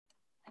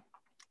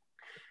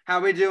How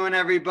we doing,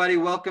 everybody?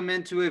 Welcome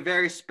into a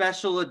very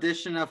special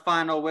edition of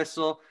Final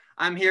Whistle.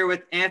 I'm here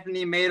with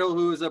Anthony Madle,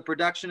 who is a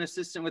production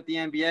assistant with the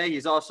NBA.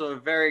 He's also a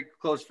very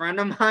close friend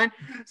of mine.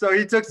 So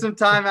he took some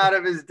time out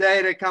of his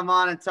day to come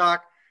on and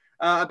talk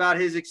about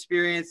his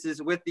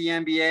experiences with the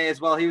NBA as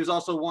well. He was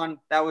also one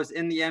that was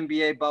in the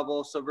NBA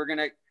bubble. So we're going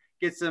to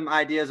get some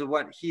ideas of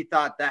what he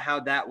thought how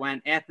that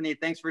went. Anthony,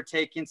 thanks for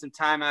taking some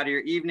time out of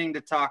your evening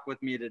to talk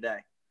with me today.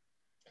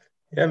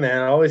 Yeah,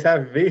 man, always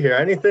happy to be here.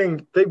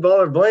 Anything Big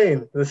Baller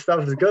Blaine, this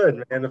stuff is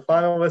good, man. The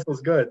final whistle's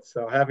good,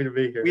 so happy to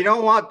be here. We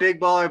don't want Big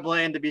Baller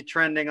Blaine to be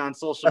trending on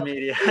social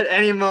media at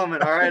any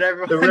moment. All right,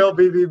 everyone. The real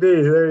BBB.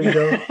 There you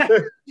go.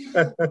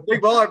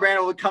 Big Baller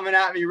Brand will be coming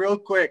at me real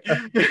quick.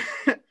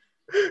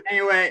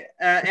 Anyway,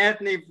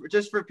 Anthony,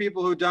 just for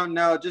people who don't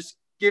know, just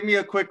give me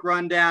a quick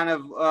rundown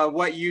of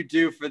what you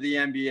do for the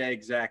NBA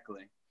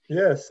exactly.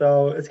 Yeah,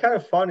 so it's kind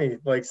of funny.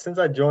 Like since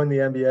I joined the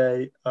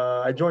NBA,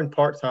 I joined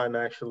part-time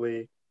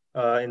actually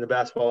in the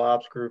basketball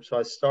ops group. So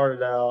I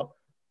started out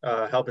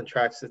helping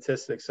track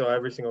statistics. So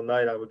every single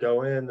night I would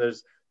go in.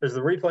 There's the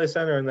replay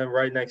center, and then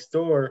right next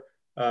door,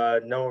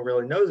 no one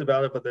really knows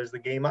about it, but there's the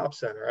game ops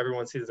center.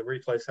 Everyone sees the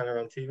replay center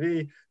on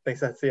TV,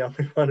 thinks that's the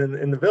only one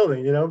in the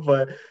building, you know.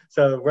 But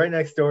so right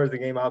next door is the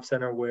game ops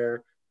center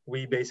where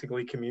we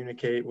basically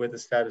communicate with the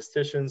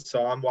statisticians.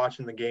 So I'm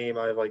watching the game.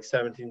 I have like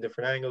 17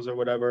 different angles or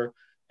whatever,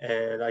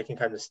 and I can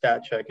kind of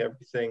stat check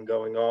everything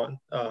going on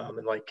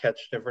and like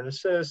catch different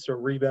assists or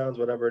rebounds,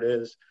 whatever it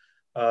is.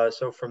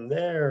 So from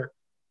there,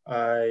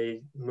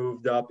 I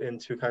moved up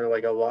into kind of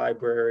like a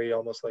library,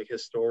 almost like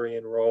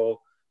historian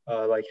role,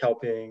 like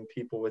helping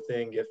people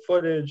within get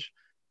footage,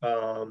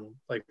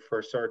 like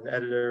for certain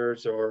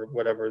editors or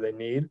whatever they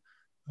need.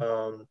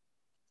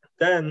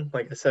 Then,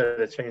 like I said,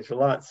 it changed a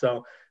lot.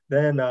 So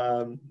then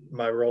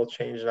my role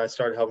changed and I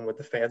started helping with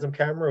the Phantom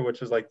camera,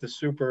 which is like the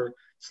super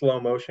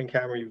slow motion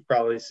camera you've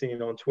probably seen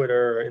on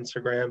Twitter or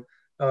Instagram.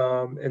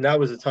 And that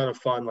was a ton of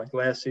fun. Like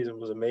last season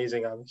was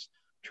amazing. I was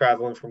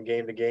traveling from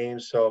game to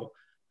game. So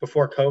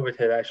before COVID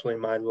hit, actually,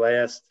 my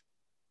last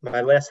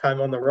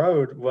time on the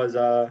road was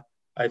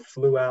I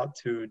flew out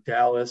to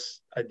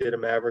Dallas. I did a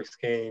Mavericks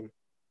game.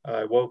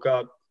 I woke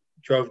up,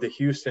 drove to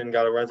Houston,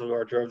 got a rental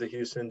car, drove to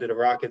Houston, did a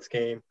Rockets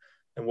game,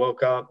 and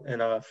woke up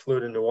and flew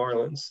to New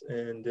Orleans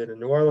and did a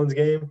New Orleans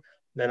game.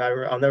 Then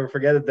I'll never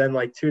forget it. Then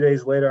like 2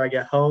 days later, I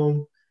get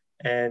home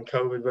and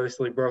COVID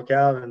basically broke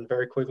out, and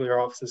very quickly our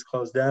offices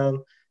closed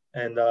down.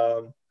 And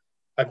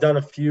I've done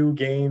a few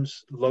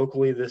games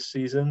locally this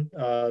season.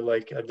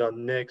 Like I've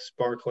done Knicks,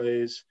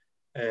 Barclays,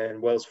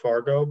 and Wells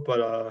Fargo.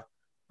 But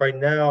right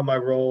now, my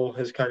role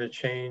has kind of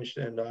changed,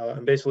 and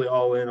I'm basically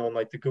all in on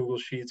like the Google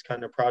Sheets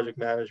kind of project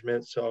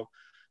management. So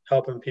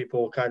helping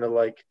people kind of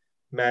like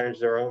manage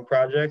their own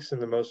projects in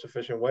the most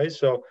efficient way.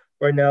 So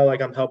right now, like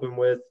I'm helping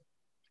with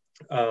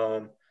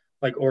um,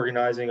 like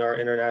organizing our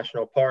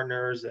international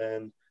partners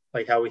and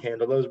like how we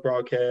handle those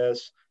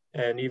broadcasts,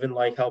 and even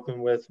like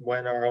helping with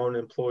when our own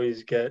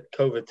employees get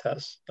COVID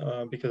tests,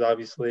 because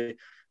obviously,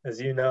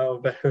 as you know,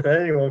 better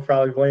than anyone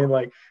probably, Blaine,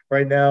 like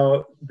right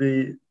now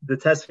the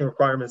testing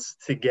requirements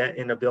to get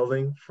in a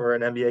building for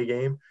an NBA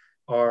game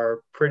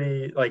are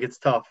pretty, like it's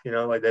tough, you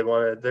know, like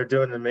they're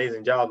doing an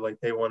amazing job, like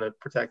they want to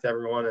protect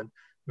everyone and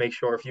make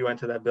sure if you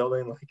enter that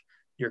building, like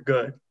you're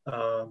good.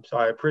 So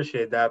I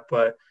appreciate that,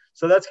 but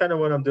so that's kind of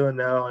what I'm doing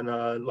now.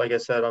 And like I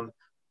said, I'm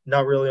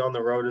not really on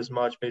the road as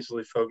much,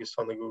 basically focused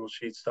on the Google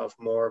Sheet stuff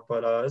more.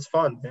 But it's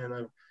fun, man.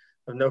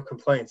 I've no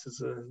complaints.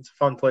 It's a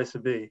fun place to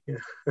be.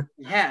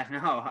 Yeah,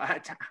 no,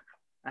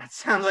 that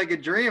sounds like a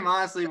dream,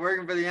 honestly,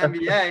 working for the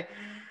NBA.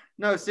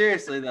 No,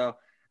 seriously though.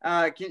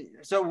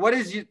 So what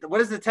is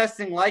the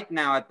testing like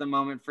now at the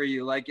moment for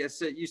you? Like you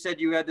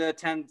said you had to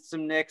attend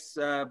some Knicks,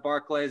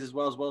 Barclays, as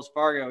well as Wells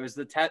Fargo.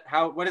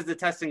 What is the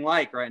testing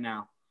like right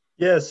now?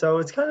 Yeah, so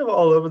it's kind of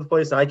all over the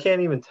place. I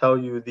can't even tell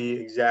you the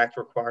exact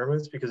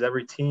requirements because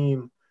every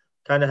team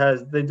kind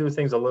of they do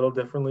things a little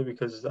differently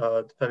because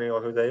depending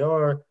on who they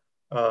are,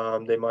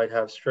 they might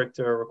have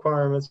stricter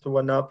requirements and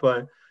whatnot.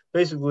 But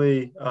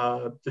basically,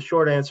 the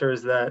short answer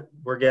is that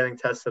we're getting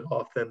tested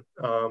often,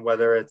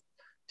 whether it's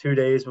 2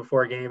 days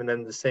before a game and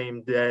then the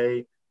same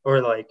day,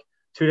 or like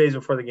 2 days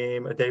before the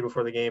game, a day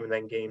before the game, and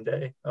then game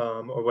day,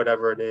 or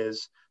whatever it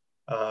is.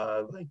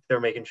 Like they're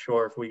making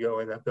sure if we go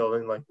in that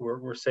building, like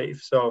we're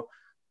safe. So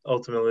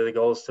ultimately the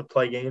goal is to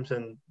play games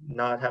and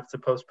not have to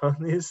postpone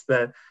these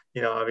that,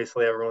 you know,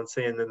 obviously everyone's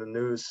seeing in the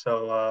news.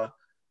 So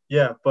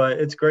yeah, but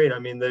it's great. I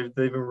mean, they've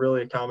been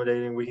really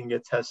accommodating. We can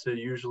get tested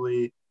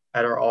usually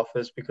at our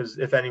office because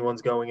if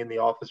anyone's going in the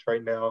office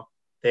right now,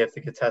 they have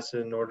to get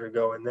tested in order to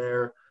go in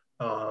there.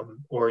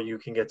 Or you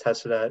can get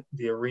tested at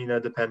the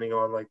arena depending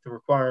on like the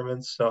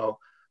requirements. So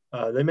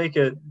they make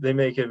it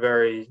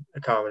very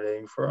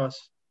accommodating for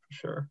us.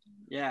 Sure.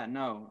 Yeah,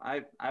 no,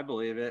 I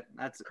believe it.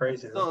 That's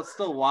Crazy. it's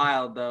still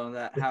wild though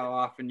that how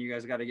often you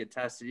guys got to get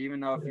tested, even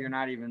though if you're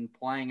not even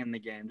playing in the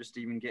game, just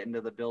to even get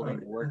into the building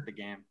to work the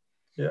game.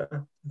 Yeah,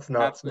 it's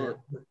nuts, Absolutely,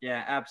 man.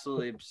 yeah,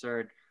 absolutely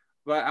absurd.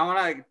 But I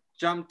want to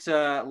jump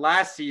to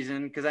last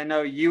season because I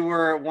know you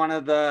were one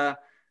of the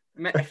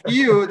a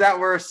few that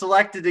were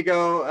selected to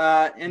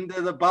go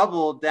into the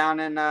bubble down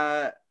in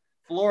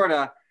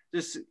Florida.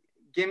 Just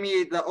give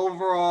me the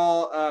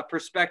overall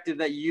perspective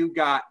that you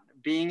got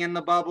being in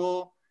the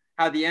bubble,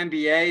 how the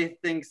NBA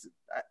thinks.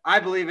 I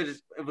believe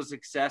it was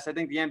success. I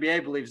think the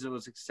NBA believes it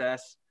was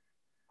success.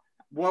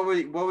 What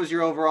was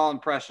your overall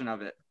impression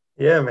of it?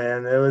 Yeah,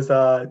 man, it was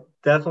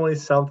definitely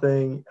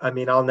something. I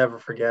mean, I'll never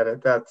forget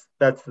it.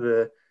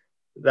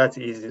 That's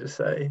easy to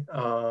say.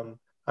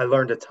 I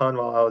learned a ton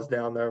while I was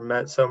down there.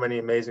 Met so many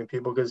amazing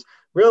people because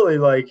really,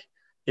 like,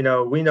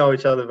 we know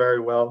each other very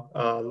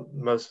well,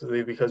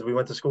 mostly because we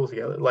went to school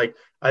together. Like,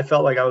 I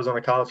felt like I was on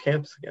a college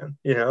campus again.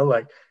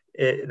 Like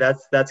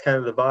that's kind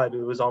of the vibe.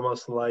 It was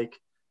almost like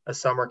a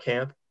summer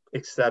camp,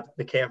 except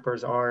the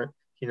campers aren't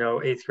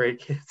eighth grade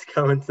kids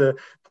coming to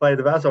play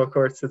the basketball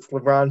courts. It's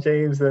LeBron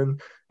James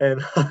and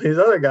all these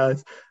other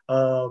guys.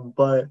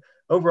 But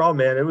overall,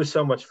 man, it was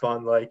so much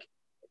fun. Like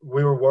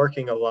we were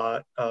working a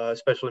lot,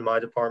 especially my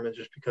department,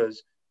 just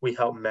because we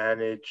help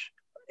manage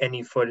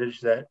any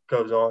footage that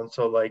goes on.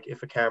 So like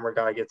if a camera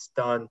guy gets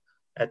done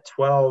at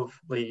 12,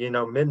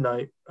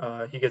 midnight,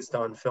 he gets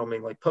done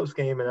filming like post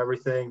game and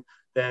everything,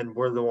 then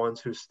we're the ones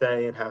who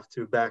stay and have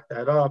to back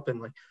that up and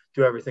like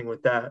do everything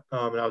with that.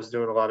 And I was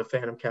doing a lot of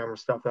phantom camera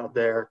stuff out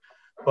there.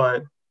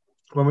 But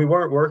when we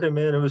weren't working,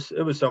 man, it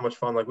was so much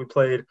fun. Like we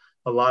played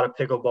a lot of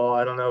pickleball.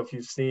 I don't know if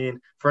you've seen,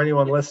 for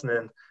anyone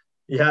listening,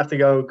 you have to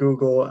go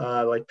Google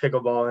like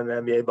pickleball in the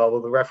NBA bubble.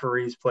 The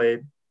referees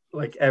played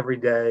like every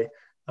day.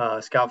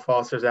 Scott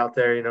Foster's out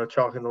there,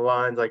 chalking the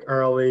lines like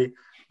early.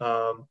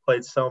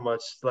 Played so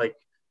much, like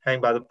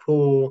hang by the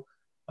pool.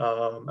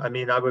 I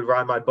mean, I would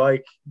ride my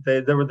bike.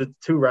 There were the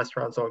two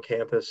restaurants on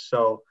campus,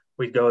 so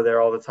we'd go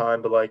there all the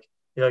time. But like,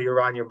 you're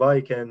riding your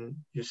bike and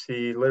you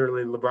see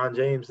literally LeBron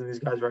James and these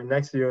guys right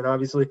next to you. And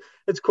obviously,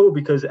 it's cool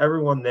because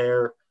everyone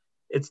there,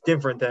 it's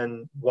different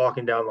than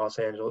walking down Los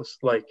Angeles.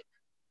 Like,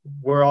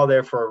 we're all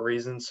there for a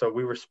reason. So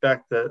we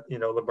respect that,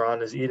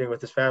 LeBron is eating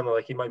with his family.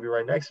 Like, he might be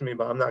right next to me,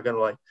 but I'm not going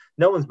to, like,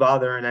 no one's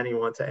bothering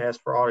anyone to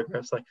ask for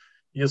autographs. Like,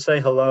 you'll say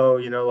hello,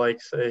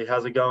 like, say,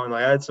 how's it going?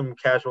 Like, I had some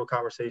casual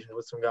conversations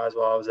with some guys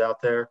while I was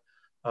out there.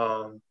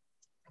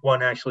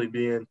 One actually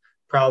being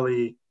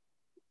probably,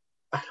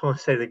 I don't want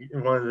to say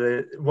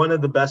one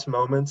of the best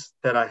moments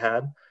that I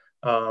had.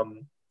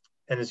 And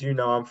as you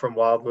know, I'm from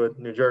Wildwood,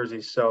 New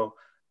Jersey. So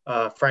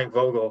Frank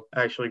Vogel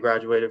actually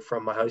graduated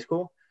from my high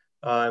school.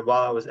 And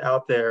while I was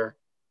out there,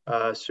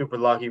 super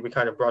lucky, we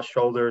kind of brushed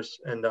shoulders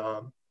and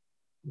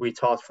we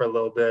talked for a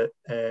little bit.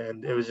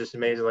 And it was just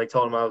amazing. Like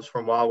told him I was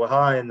from Wildwood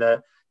High and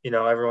that,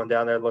 everyone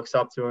down there looks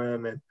up to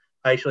him. And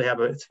I actually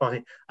it's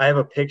funny, I have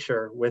a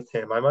picture with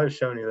him. I might have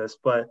shown you this,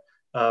 but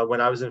when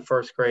I was in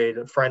first grade,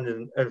 a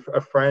friend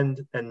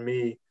and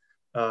me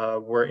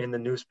were in the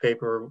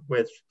newspaper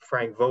with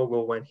Frank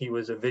Vogel when he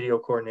was a video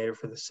coordinator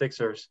for the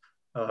Sixers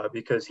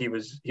because he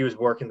was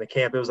working the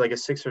camp. It was like a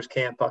Sixers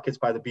camp, buckets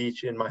by the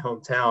beach in my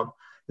hometown.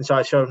 And so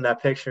I showed him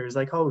that picture. He's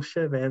like, "Oh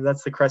shit, man,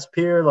 that's the Crest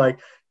Pier." Like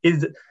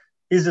he's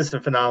just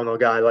a phenomenal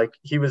guy. Like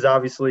he was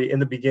obviously in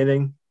the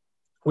beginning.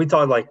 We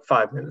talked like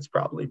 5 minutes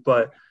probably,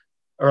 but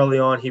early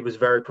on he was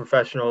very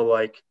professional.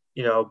 Like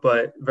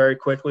but very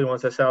quickly,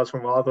 once I saw I was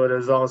from Wildwood, it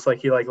was almost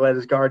like he like let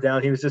his guard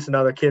down. He was just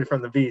another kid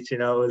from the beach,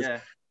 Yeah.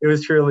 it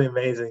was truly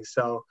amazing.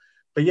 So,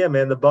 but yeah,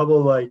 man, the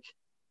bubble, like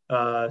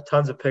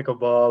tons of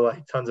pickleball,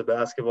 like tons of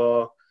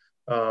basketball.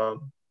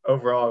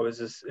 Overall,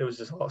 it was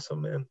just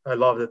awesome, man. I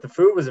loved it. The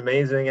food was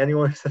amazing.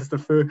 Anyone who says the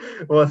food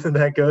wasn't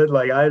that good,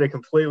 like I had a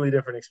completely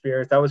different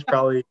experience.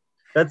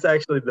 That's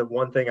actually the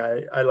one thing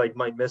I like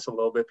might miss a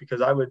little bit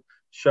because I would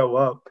show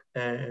up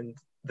and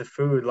the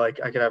food, like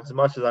I could have as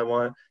much as I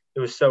want. It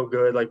was so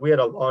good. Like we had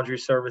a laundry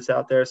service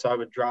out there, so I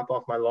would drop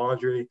off my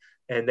laundry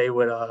and they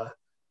would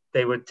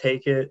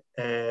take it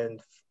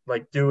and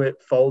like do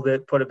it, fold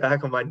it, put it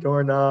back on my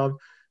doorknob.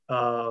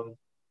 Um,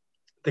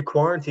 the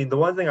quarantine. The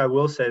one thing I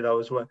will say though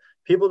is what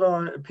people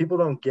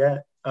don't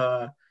get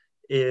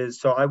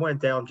is so I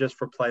went down just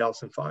for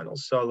playoffs and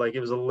finals. So like it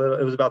was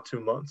about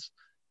 2 months.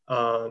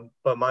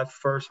 But my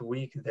first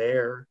week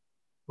there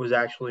was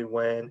actually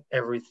when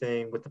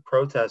everything with the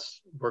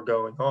protests were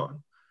going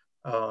on.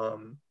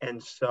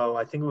 And so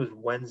I think it was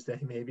Wednesday,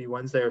 maybe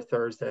Wednesday or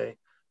Thursday.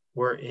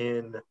 We're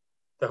in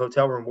the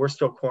hotel room. We're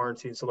still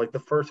quarantined. So like the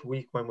first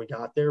week when we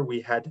got there,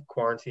 we had to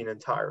quarantine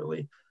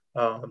entirely.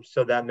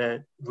 So that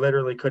meant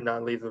literally could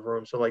not leave the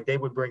room. So like they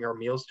would bring our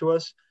meals to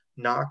us,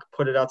 knock,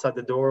 put it outside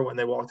the door when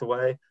they walked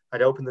away.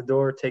 I'd open the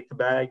door, take the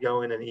bag,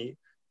 go in and eat.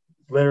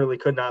 Literally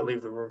could not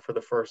leave the room for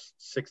the first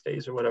 6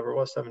 days or whatever it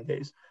was, 7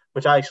 days,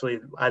 which I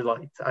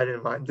liked. I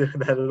didn't mind doing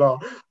that at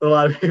all. A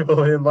lot of people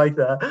didn't like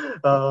that.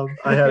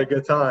 I had a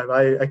good time.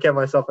 I kept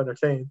myself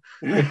entertained.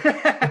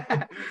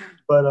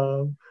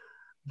 But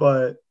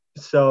but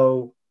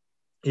so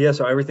yeah,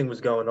 so everything was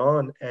going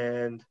on,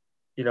 and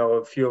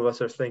a few of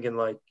us are thinking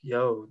like,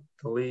 yo,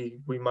 the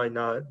league,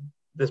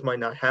 this might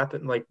not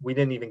happen. Like we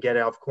didn't even get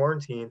out of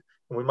quarantine,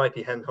 and we might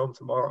be heading home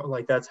tomorrow.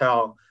 Like that's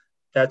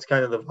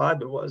kind of the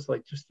vibe it was.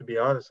 Like just to be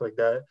honest, like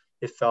that,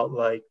 it felt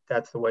like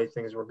that's the way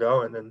things were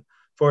going. And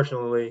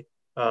fortunately,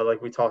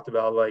 like we talked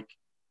about, like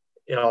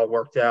it all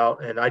worked out.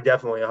 And I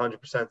definitely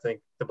 100%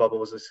 think the bubble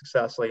was a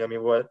success. Like, I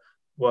mean, what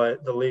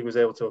the league was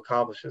able to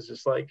accomplish is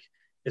just like,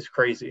 it's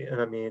crazy.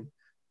 And I mean,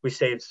 we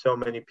saved so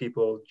many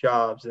people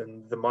jobs,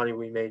 and the money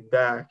we made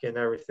back and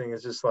everything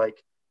is just like,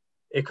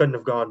 it couldn't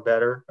have gone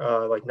better.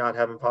 Like not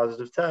having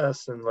positive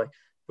tests and like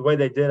the way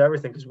they did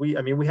everything. Cause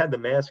I mean, we had the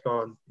mask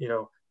on,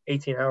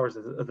 18 hours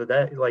of the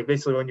day. Like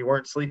basically when you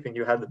weren't sleeping,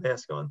 you had the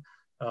mask on.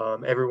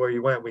 Everywhere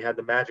you went, we had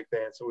the magic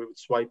band. So we would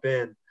swipe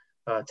in,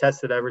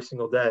 tested every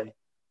single day.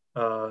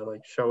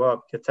 Like show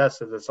up, get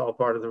tested. That's all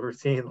part of the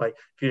routine. Like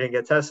if you didn't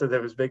get tested,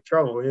 there was big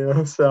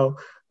trouble. So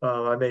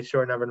I made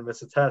sure never to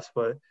miss a test.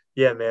 But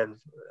yeah, man,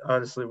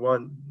 honestly,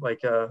 one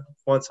like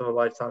once in a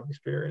lifetime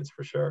experience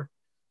for sure.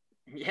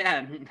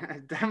 Yeah,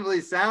 it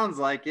definitely sounds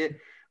like it.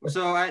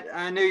 So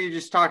I knew you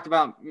just talked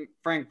about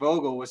Frank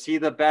Vogel. Was he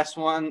the best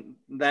one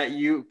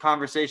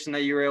conversation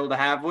that you were able to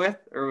have with,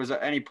 or was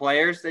there any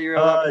players that you were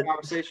able to have Uh, a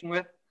conversation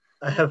with?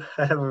 I have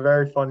a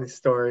very funny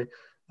story.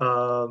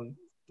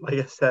 Like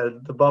I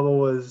said, the bubble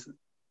was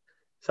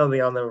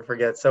something I'll never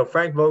forget. So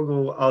Frank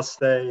Vogel, I'll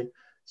say,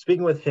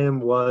 speaking with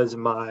him was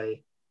my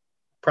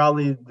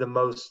probably the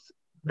most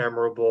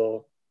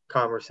memorable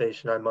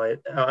conversation I might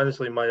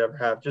ever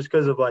have, just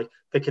because of like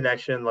the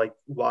connection, like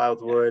Yeah.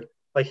 Wildwood.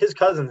 Like his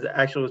cousin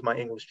actually was my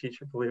English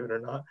teacher, believe it or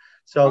not.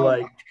 So Oh my.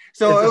 like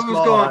So it's a it was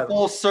small going island.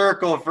 full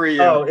circle for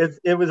you. Oh,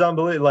 it was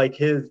unbelievable. Like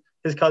his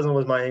cousin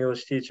was my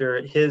English teacher.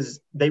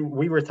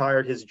 We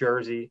retired his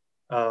jersey.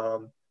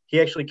 He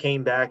actually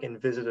came back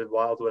and visited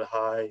Wildwood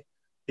High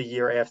the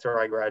year after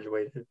I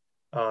graduated.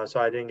 So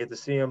I didn't get to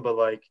see him, but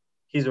like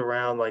he's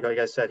around. Like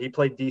I said, he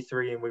played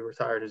D3 and we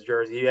retired his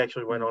jersey. He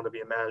actually went Mm. on to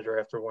be a manager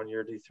after 1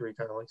 year D3,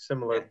 kind of like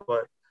similar. Yeah.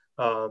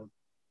 But um,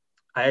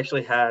 I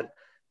actually had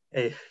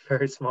a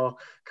very small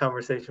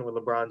conversation with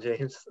LeBron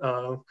James,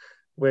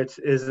 which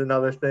is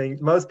another thing.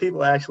 Most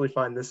people actually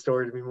find this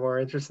story to be more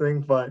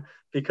interesting, but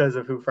because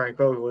of who Frank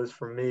Vogel is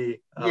for me,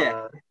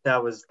 Yeah.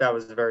 that was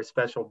very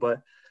special.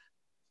 But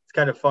it's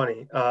kind of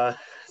funny.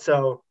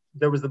 So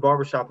there was the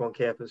barbershop on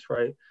campus,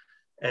 right?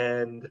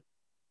 And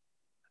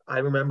I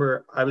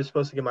remember I was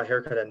supposed to get my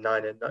haircut at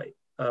 9 at night.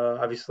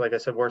 Obviously, like I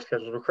said, work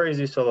schedules were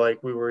crazy, so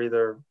like we were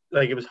either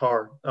like it was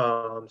hard.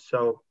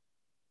 So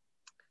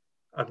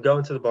I'm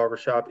going to the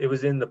barbershop. It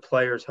was in the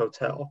players'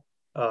 hotel.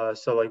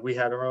 So like we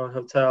had our own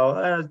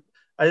hotel.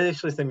 I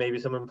actually think maybe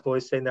some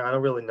employees stayed there. I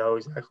don't really know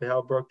exactly how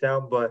it broke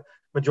down, but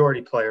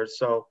majority players.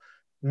 So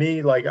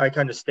me, like I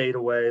kind of stayed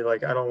away.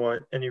 Like I don't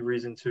want any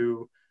reason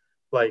to,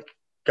 like,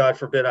 God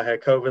forbid I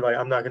had COVID. Like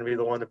I'm not going to be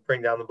the one to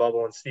bring down the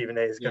bubble, and Stephen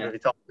A is going to Yeah. be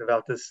talking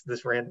about this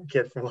random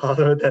kid from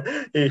Wildwood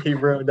that he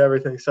ruined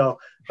everything. So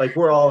like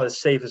we're all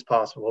as safe as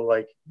possible.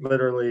 Like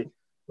literally,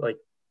 like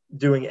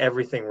doing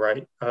everything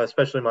right,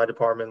 especially my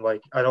department.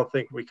 Like, I don't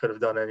think we could have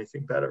done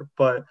anything better.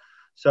 But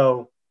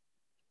so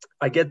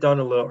I get done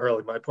a little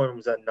early. My appointment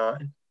was at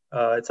 9.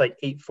 It's like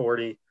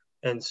 8:40.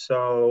 And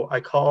so I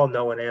call,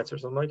 no one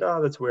answers. I'm like,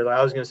 oh, that's weird.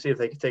 I was going to see if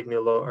they could take me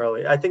a little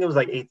early. I think it was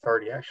like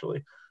 8:30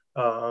 actually.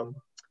 Um,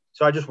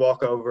 so I just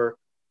walk over,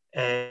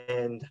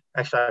 and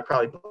actually I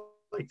probably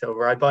biked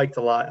over. I biked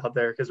a lot out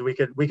there because we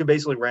could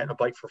basically rent a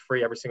bike for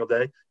free every single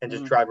day and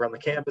just Mm. drive around the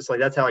campus. Like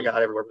that's how I Yeah.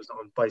 got everywhere, was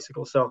on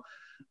bicycle. So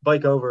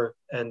bike over,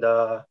 and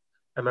I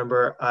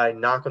remember I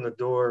knock on the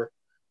door,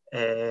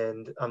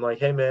 and I'm like,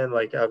 hey man,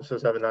 like I'm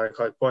supposed to have a 9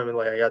 o'clock appointment.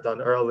 Like I got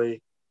done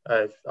early.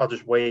 I'll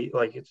just wait.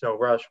 Like it's no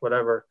rush,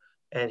 whatever.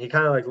 And he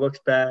kind of like looks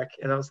back,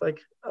 and I was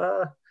like,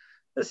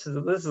 this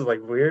is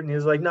like weird. And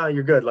he's like, no,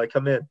 you're good. Like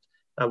come in.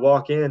 I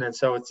walk in, and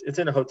so it's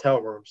in a hotel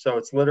room. So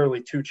it's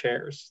literally two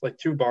chairs, like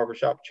two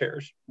barbershop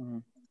chairs.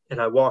 Mm.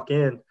 And I walk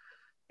in,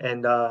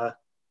 and the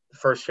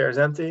first chair is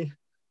empty,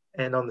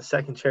 and on the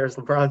second chair is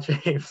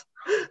LeBron James.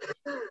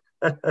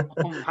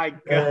 Oh my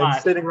And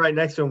gosh. sitting right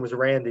next to him was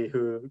Randy,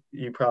 who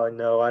you probably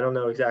know. I don't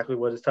know exactly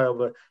what his title,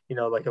 but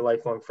like a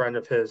lifelong friend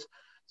of his.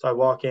 So I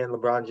walk in,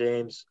 LeBron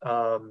James,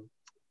 I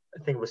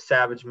think it was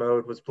Savage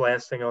Mode, was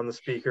blasting on the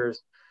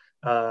speakers.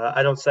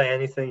 I don't say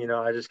anything,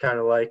 I just kind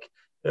of like,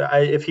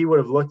 if he would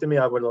have looked at me,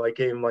 I would have like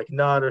gave him like a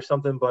nod or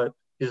something, but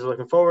he's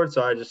looking forward.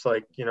 So I just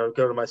like,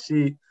 go to my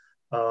seat.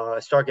 I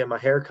start getting my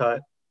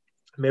haircut.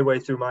 Midway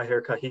through my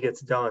haircut, he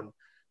gets done,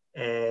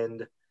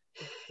 and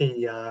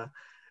he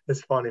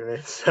it's funny,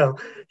 man. So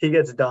he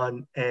gets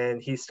done, and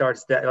he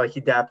starts like he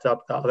dapped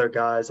up the other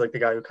guys, like the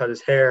guy who cut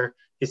his hair.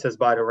 He says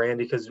bye to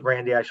Randy because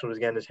Randy actually was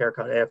getting his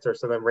haircut after.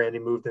 So then Randy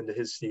moved into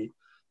his seat,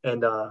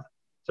 and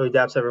so he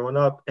daps everyone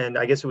up, and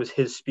I guess it was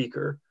his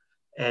speaker.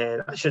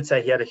 And I should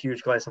say he had a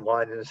huge glass of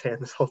wine in his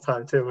hand this whole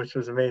time too, which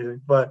was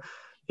amazing. But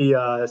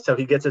so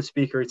he gets his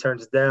speaker, he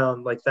turns it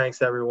down, like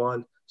thanks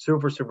everyone,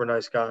 super super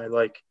nice guy,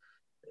 like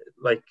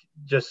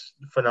just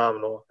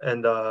phenomenal.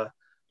 And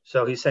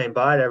so he's saying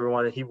bye to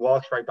everyone, and he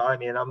walks right by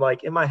me, and I'm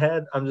like, in my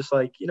head, I'm just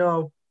like,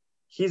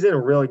 he's in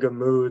a really good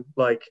mood.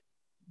 Like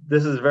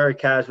this is very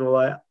casual.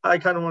 I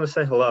kind of want to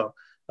say hello.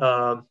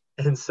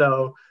 And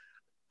so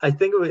I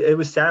think it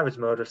was Savage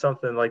Mode or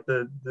something, like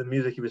the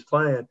music he was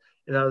playing.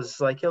 And I was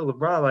like, yo,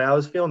 LeBron, like I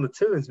was feeling the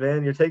tunes,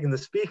 man. You're taking the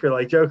speaker,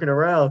 like joking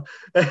around.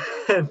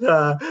 And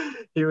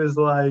he was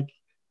like,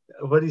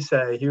 what did he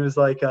say? He was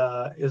like,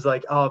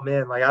 oh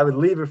man, like I would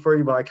leave it for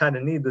you, but I kind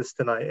of need this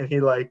tonight. And he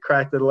like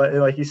cracked it,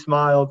 like he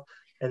smiled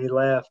and he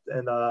laughed,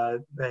 and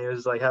he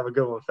was like, have a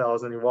good one,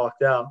 fellas, and he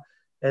walked out.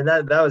 And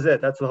that was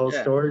it. That's the whole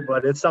Yeah. story.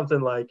 But it's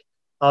something like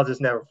I'll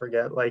just never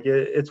forget. Like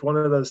it's one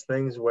of those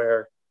things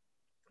where,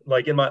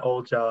 like in my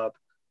old job,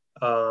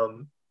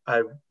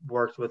 I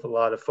worked with a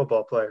lot of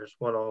football players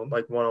one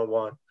on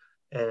one,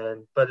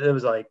 and but it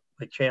was like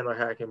Chandler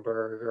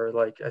Hackenberg or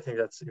like I think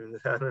that's even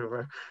I don't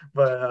remember,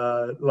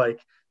 but like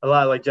a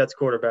lot of like Jets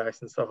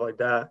quarterbacks and stuff like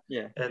that.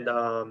 Yeah.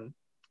 And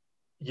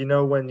you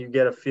know when you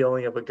get a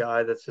feeling of a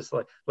guy that's just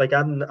like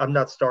I'm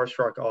not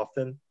starstruck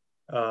often,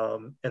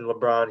 and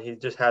LeBron he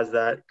just has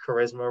that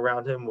charisma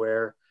around him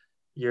where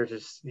you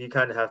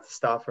kind of have to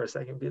stop for a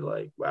second and be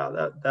like,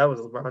 wow, that was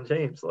LeBron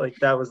James. Like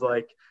that was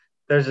like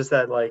there's just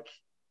that like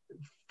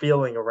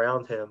feeling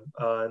around him.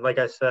 And like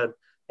I said,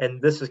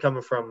 and this is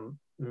coming from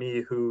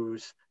me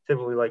who's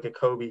typically like a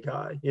Kobe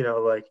guy, you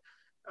know, like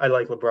I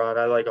like LeBron,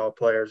 I like all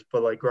players,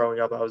 but like growing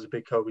up, I was a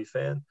big Kobe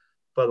fan.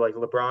 But like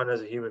LeBron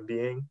as a human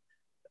being,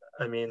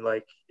 I mean,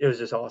 like it was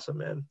just awesome,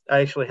 man.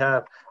 I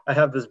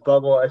have this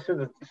bubble. I should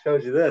have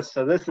showed you this.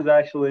 So this is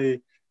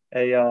actually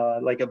a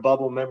like a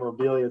bubble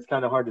memorabilia. It's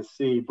kind of hard to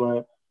see,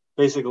 but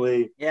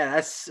basically Yeah,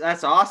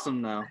 that's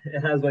awesome though.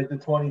 it has like the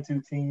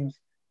 22 teams.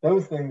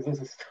 Those things,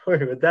 there's a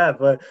story with that.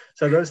 But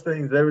so those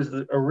things, there was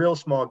a real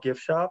small gift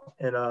shop,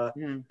 and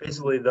Mm.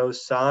 basically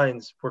those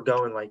signs were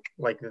going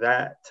like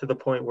that to the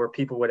point where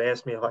people would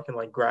ask me if I can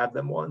like grab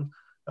them one,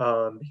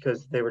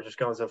 because they were just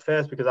going so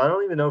fast. Because I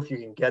don't even know if you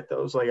can get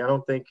those. Like I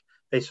don't think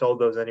they sold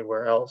those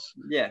anywhere else.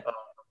 Yeah.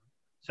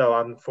 So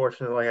I'm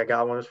fortunate, like I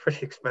got one. It was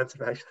pretty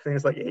expensive actually. I think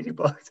it's like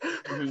 $80,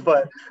 Hmm.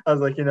 but I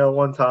was like, you know,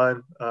 one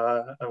time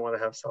I want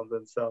to have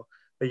something. So,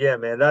 but yeah,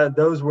 man,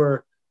 those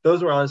were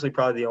honestly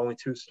probably the only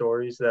two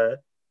stories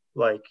that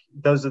like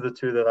those are the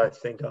two that I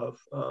think of.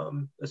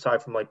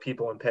 Aside from like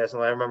people in passing,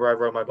 like, I remember I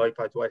rode my bike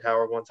by Dwight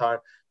Howard one time.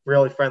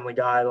 Really friendly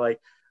guy. Like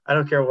I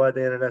don't care what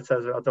the internet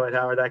says about Dwight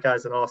Howard. That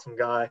guy's an awesome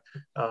guy.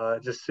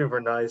 Just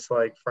super nice,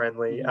 like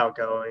friendly, Hmm.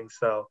 outgoing.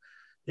 So,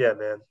 yeah,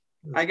 man,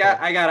 it was I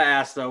cool. gotta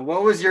ask though,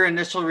 what was your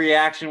initial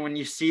reaction when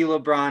you see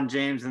LeBron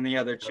James in the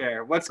other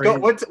chair? Crazy.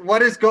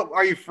 What is go?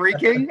 Are you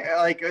freaking?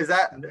 Like, is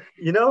that?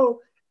 You know,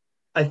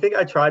 I think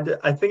I tried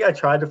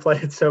to play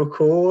it so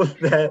cool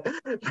that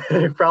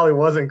it probably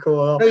wasn't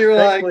cool at all. You were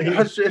like, Thankfully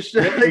oh, he shit,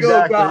 yeah, like,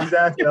 oh god.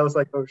 exactly. I was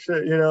like, oh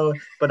shit, you know,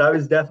 but I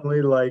was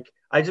definitely like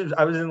I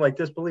was in like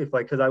disbelief,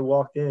 like because I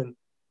walked in,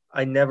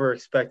 I never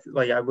expected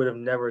like I would have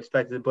never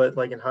expected, but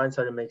like in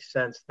hindsight it makes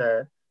sense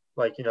that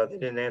like, you know, they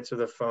didn't answer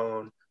the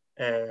phone,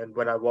 and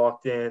when I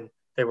walked in,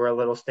 they were a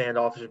little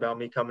standoffish about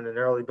me coming in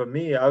early. But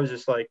me, I was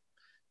just like,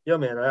 yo,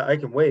 man, I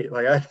can wait.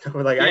 Like I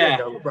didn't Yeah.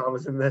 know LeBron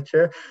was in that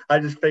chair. I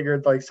just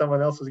figured like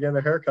someone else was getting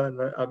a haircut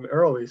and I'm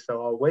early,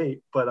 so I'll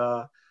wait.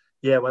 But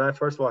yeah, when I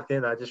first walked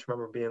in, I just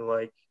remember being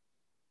like,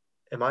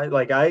 am I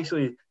like I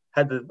actually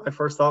had my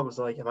first thought was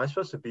like, am I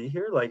supposed to be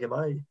here? Like, am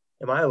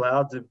I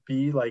allowed to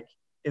be like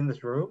in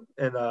this room?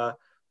 And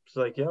it's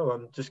like, yo,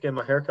 I'm just getting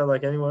my haircut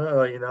like anyone,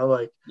 like, you know,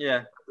 like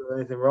Yeah.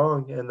 anything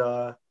wrong.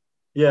 And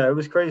yeah, it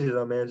was crazy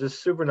though, man.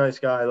 Just super nice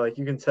guy. Like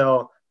you can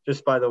tell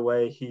just by the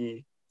way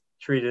he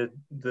treated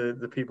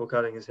the people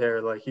cutting his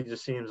hair. Like he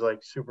just seems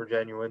like super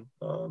genuine.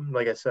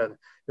 Like I said,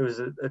 it was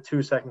a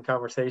 2 second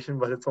conversation,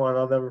 but it's one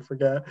I'll never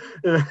forget.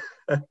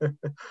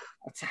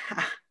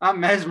 I'm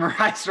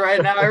mesmerized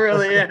right now. I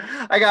really am.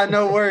 I got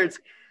no words.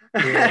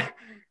 Yeah,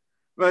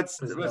 it's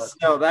But nuts,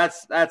 still, man.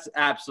 that's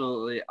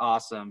absolutely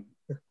awesome.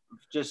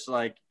 Just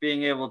like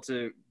being able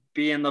to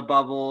be in the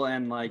bubble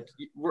and like,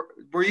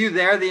 were you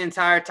there the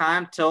entire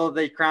time till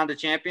they crowned a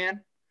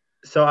champion?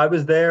 So I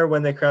was there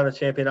when they crowned the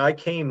champion. I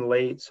came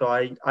late, so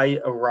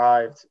I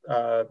arrived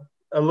a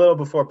little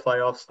before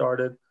playoffs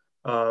started.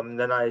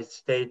 Then I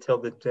stayed till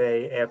the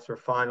day after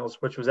finals,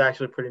 which was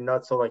actually pretty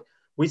nuts. So like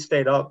we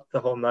stayed up the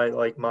whole night.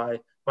 Like my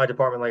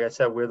department, like I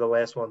said, we're the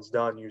last ones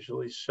done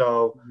usually.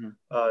 So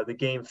Mhm. the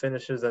game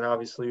finishes, and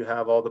obviously you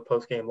have all the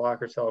post game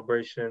locker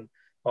celebration,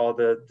 all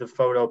the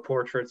photo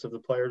portraits of the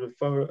players, the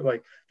photo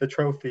like the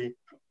trophy,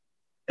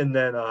 and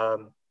then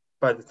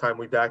by the time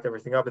we backed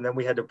everything up, and then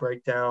we had to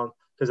break down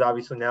because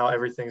obviously now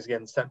everything's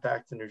getting sent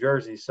back to New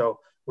Jersey. So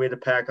we had to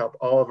pack up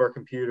all of our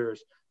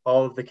computers,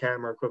 all of the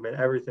camera equipment,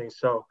 everything.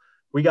 So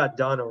we got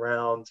done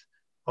around,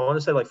 I want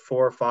to say like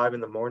 4 or 5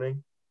 in the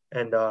morning,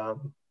 and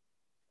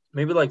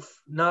maybe like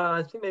no,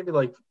 I think maybe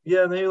like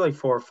yeah, maybe like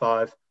 4 or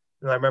 5.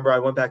 And I remember I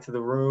went back to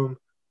the room,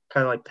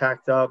 kind of like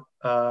packed up.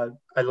 I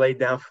laid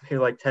down for maybe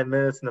like 10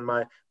 minutes, and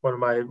then one of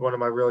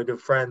my really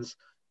good friends,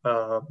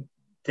 um,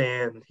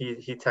 Dan,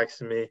 he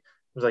texted me.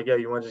 He was like, "Yo,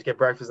 you want to just get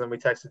breakfast?" And we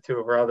texted two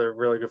of our other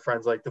really good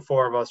friends. Like the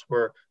four of us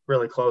were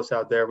really close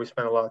out there. We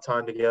spent a lot of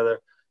time together,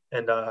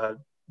 and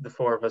the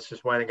four of us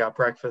just went and got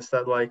breakfast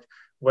at like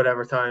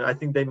whatever time. I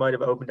think they might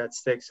have opened at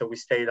 6, so we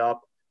stayed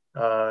up,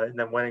 and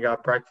then went and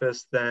got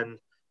breakfast. Then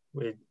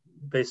we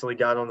basically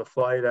got on the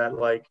flight at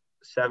like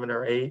 7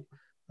 or 8.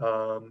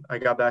 I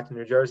got back to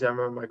New Jersey. I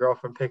remember my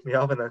girlfriend picked me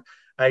up, and then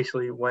I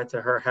actually went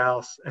to her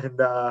house, and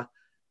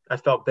I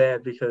felt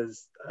bad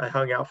because I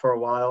hung out for a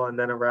while, and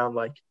then around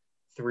like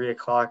 3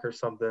 o'clock or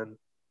something,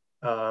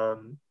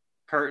 um,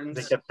 they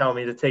Curtains. kept telling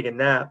me to take a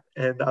nap,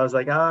 and I was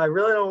like, I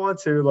really don't want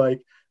to.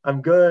 Like,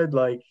 I'm good.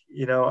 Like,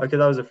 because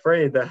I was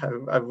afraid that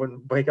I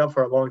wouldn't wake up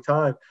for a long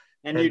time.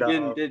 And you And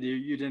didn't, did you?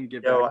 You didn't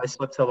get back. I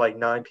slept till like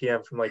 9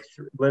 p.m. from like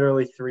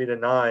literally 3 to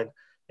 9,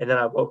 and then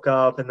I woke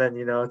up, and then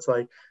it's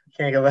like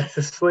can't go back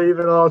to sleep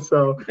and all.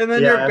 So And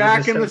then yeah, you're I was back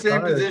just in so the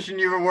same tired. position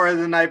you were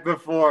the night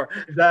before.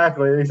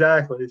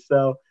 Exactly.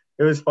 So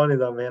it was funny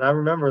though, man. I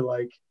remember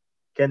like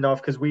getting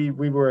off because we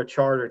were a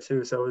charter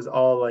too, so it was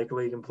all like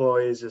league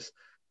employees, just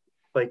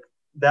like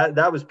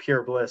that was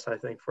pure bliss, I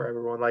think, for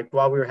everyone. Like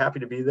while we were happy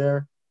to be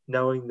there,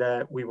 knowing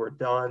that we were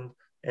done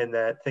and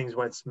that things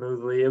went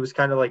smoothly, it was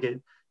kind of like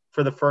it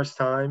for the first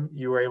time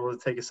you were able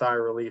to take a sigh of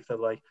relief that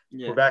like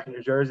we're Yeah. back in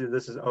New Jersey,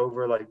 this is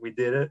over, like we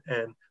did it.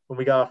 And when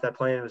we got off that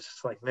plane, it was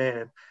just like,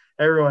 man,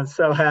 everyone's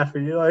so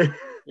happy. Like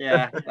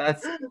Yeah.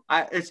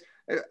 It's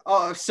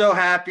oh, so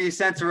happy,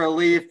 sense of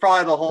relief,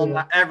 probably the whole,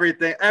 yeah,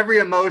 everything, every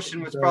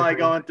emotion was probably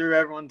exactly. going through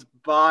everyone's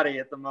body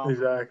at the moment.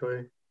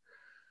 Exactly.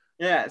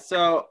 Yeah.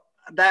 So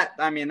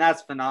I mean,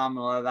 that's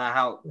phenomenal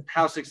that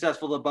how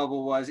successful the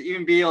bubble was,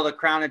 even be able to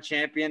crown a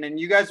champion. And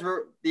you guys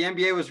the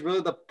NBA was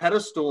really the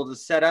pedestal to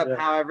set up Yeah.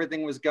 how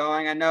everything was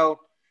going. I know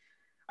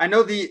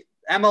the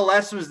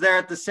MLS was there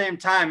at the same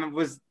time.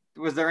 Was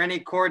there any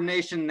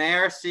coordination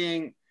there?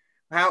 Seeing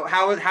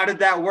how did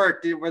that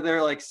work? Were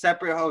there like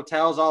separate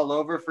hotels all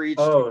over for each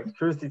Oh, team?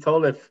 truth be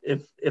told,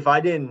 if I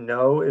didn't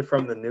know it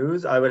from the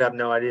news, I would have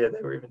no idea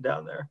they were even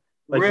down there.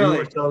 Like Really? we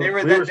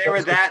were They so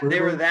were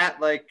secluded. that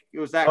like it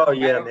was that Oh quiet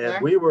yeah, over man. there?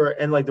 We were,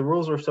 and like the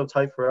rules were so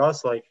tight for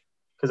us, like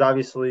because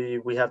obviously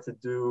we have to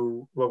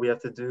do what we have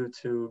to do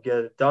to get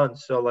it done.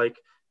 So like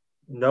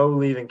no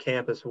leaving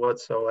campus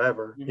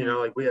whatsoever. Mm-hmm.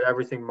 Like we had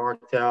everything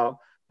marked out.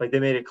 Like they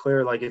made it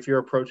clear, like if you're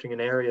approaching an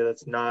area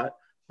that's not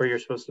where you're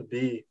supposed to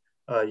be,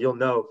 you'll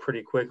know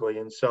pretty quickly.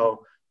 And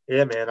so,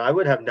 yeah, man, I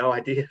would have no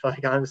idea.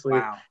 Like honestly,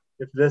 Wow.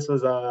 if this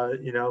was,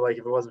 like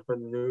if it wasn't for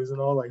the news and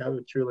all, like I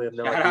would truly have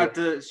no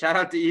idea. Shout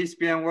out to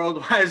ESPN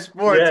Worldwide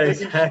Sports Yeah,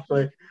 making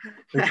sure.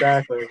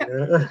 exactly.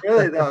 Yeah,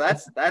 Really though,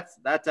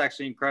 that's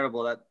actually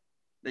incredible that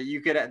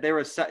you could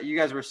you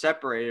guys were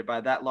separated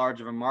by that large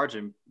of a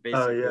margin, oh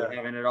basically yeah,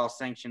 having it all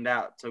sanctioned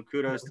out. So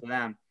kudos to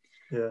them.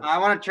 yeah, I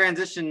want to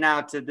transition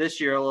now to this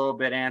year a little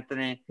bit,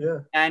 Anthony. yeah.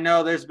 I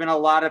know there's been a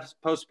lot of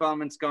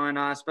postponements going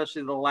on,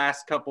 especially the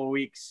last couple of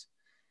weeks.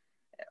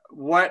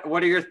 What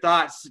are your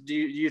thoughts? Do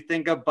you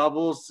think a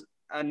bubble's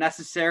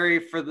necessary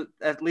for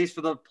at least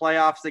for the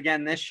playoffs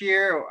again this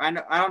year? I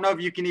don't know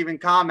if you can even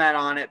comment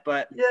on it,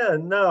 but Yeah,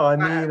 no, I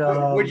mean,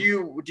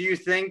 do you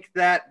think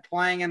that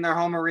playing in their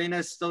home arena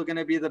is still going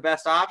to be the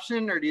best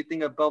option, or do you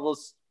think a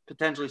bubble's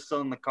potentially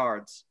still in the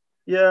cards?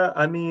 yeah,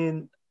 I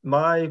mean,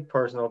 my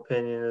personal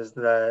opinion is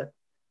that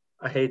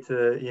I hate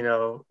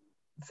to,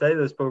 say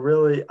this, but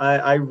really,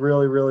 I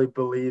really, really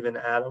believe in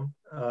Adam,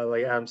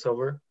 like Adam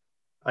Silver.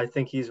 I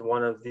think he's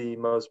one of the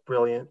most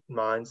brilliant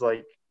minds,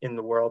 like in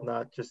the world,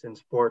 not just in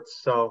sports.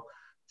 So,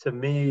 to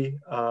me,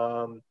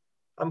 I'm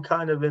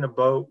kind of in a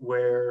boat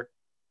where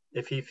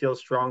if he feels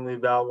strongly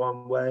about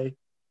one way,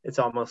 it's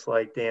almost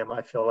like, damn,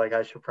 I feel like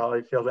I should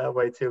probably feel that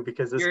way too,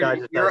 because this guy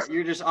just has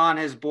You're just on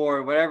his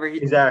board, whatever he.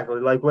 exactly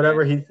like Yeah.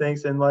 whatever he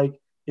thinks. And like,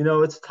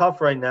 it's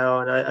tough right now.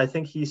 And I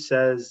think he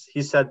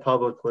said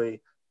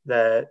publicly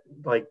that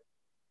like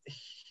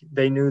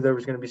they knew there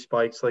was going to be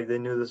spikes, like they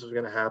knew this was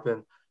going to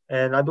happen.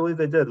 And I believe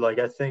they did. Like,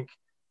 I think,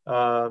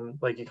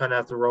 like you kind of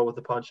have to roll with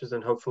the punches,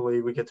 and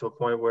hopefully we get to a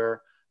point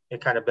where it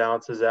kind of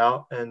balances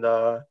out, and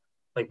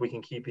like we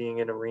can keep being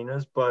in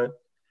arenas. But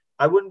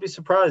I wouldn't be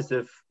surprised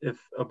if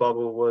a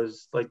bubble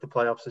was like the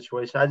playoff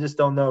situation. I just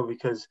don't know,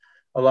 because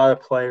a lot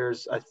of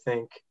players, I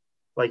think,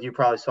 like you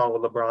probably saw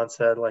what LeBron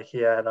said, like he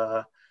had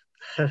I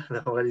don't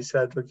know what he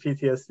said, but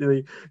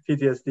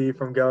PTSD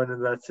from going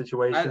into that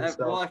situation. Well,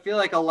 So I feel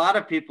like a lot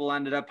of people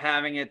ended up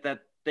having it that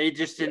they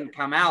just yeah, didn't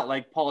come out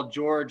like Paul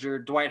George or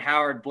Dwight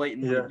Howard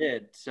blatantly yeah,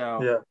 did.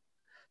 So yeah,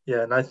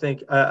 yeah. And I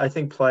think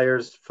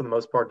players for the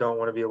most part don't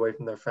want to be away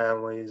from their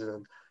families,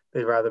 and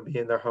they'd rather be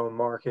in their home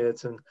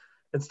markets. And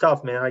it's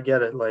tough, man. I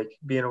get it. Like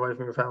being away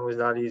from your family is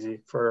not easy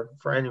for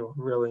anyone,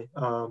 really.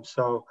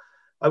 So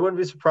I wouldn't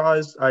be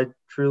surprised. I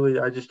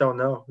just don't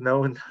know. No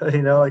one, like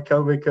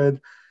COVID could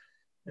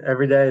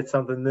every day it's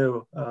something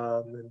new.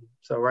 And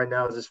so right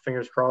now it's just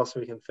fingers crossed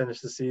we can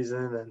finish the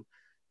season and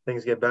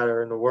things get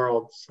better in the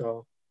world.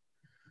 So,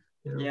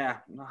 yeah,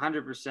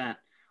 100%.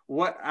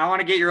 What I want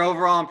to get your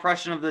overall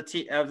impression of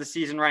of the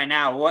season right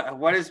now.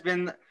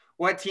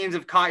 What teams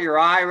have caught your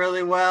eye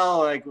really well?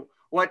 Like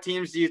what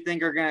teams do you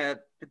think are going to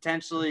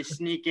potentially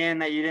sneak in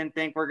that you didn't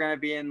think were going to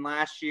be in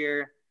last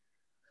year?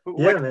 yeah,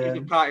 What teams have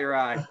man. caught your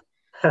eye?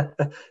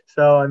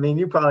 So, I mean,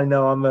 you probably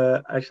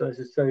know actually, I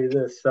should tell you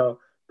this. So,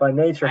 by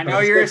nature, I I'm know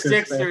a you're a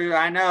Sixers fan. Sixer.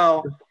 I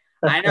know.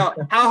 I know.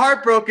 How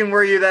heartbroken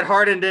were you that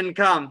Harden didn't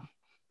come?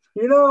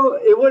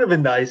 It would have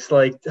been nice.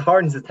 Like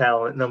Harden's a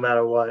talent, no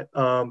matter what.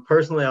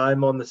 Personally,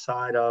 I'm on the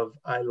side of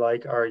I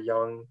like our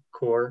young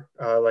core.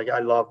 Like I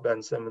love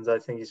Ben Simmons. I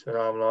think he's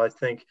phenomenal. I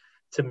think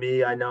to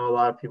me, I know a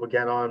lot of people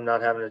get on him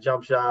not having a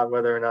jump shot,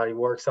 whether or not he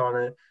works on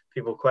it.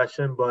 People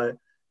question, but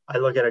I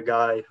look at a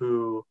guy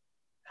who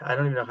I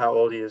don't even know how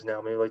old he is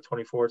now, maybe like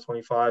 24,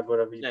 25,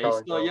 whatever you Yeah, he's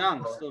probably still know.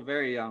 young, still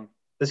very young.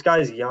 This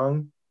guy's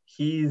young.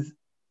 He's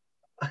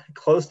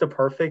close to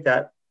perfect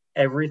at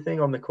everything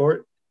on the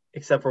court,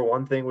 except for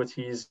one thing, which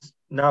he's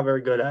not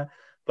very good at.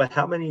 But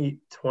how many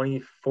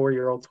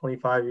 24-year-old,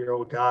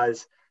 25-year-old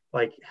guys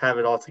like have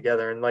it all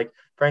together? And like,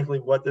 frankly,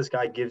 what this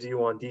guy gives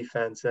you on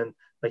defense and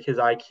like his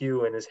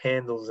IQ and his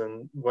handles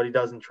and what he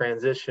does in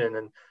transition.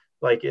 And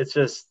like, it's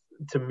just,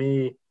 to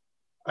me,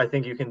 I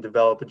think you can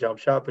develop a jump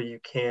shot, but you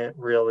can't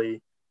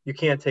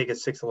take a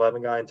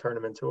 6'11" guy and turn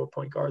him into a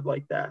point guard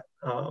like that.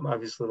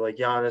 Obviously, like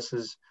Giannis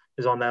is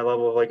on that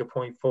level of like a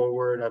point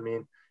forward. I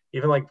mean,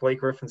 even like Blake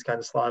Griffin's kind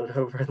of slotted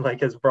over and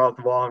like has brought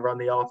the ball and run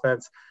the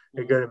offense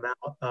a good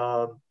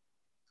amount.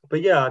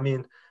 But yeah, I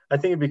mean, I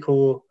think it'd be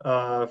cool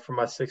for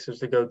my Sixers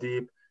to go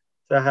deep.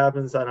 If that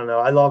happens, I don't know.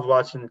 I love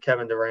watching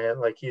Kevin Durant.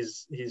 Like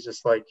he's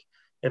just like,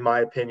 in my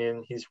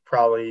opinion, he's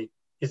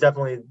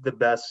definitely the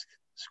best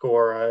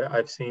scorer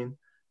I've seen.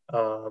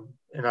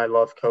 And I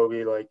love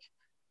Kobe. Like,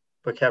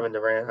 but Kevin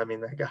Durant, I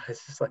mean, that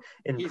guy's just like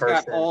in He's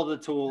got person. all the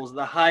tools,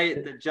 the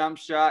height, the jump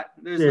shot.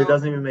 There's Yeah, it no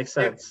doesn't even make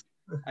sense.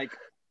 like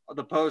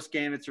the post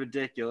game. It's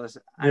ridiculous.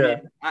 I Yeah,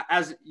 mean,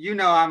 as you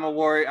know, I'm a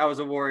warrior. I was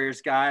a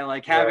Warriors guy.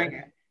 Like right.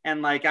 having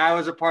and like I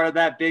was a part of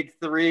that big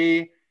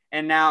three,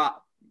 and now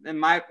in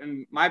my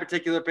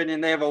particular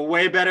opinion, they have a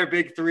way better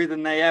big three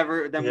than we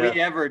Yeah,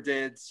 ever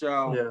did.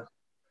 So yeah.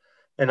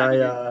 And I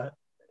mean,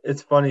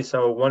 it's funny.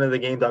 So one of the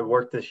games I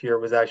worked this year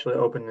was actually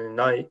opening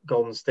night,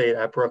 Golden State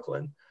at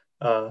Brooklyn.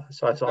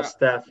 So I saw uh,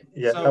 Steph.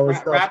 Yeah, that so was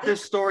tough. wrap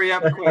this story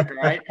up quick,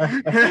 right?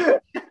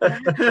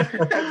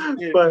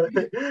 But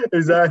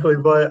exactly.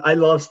 But I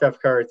love Steph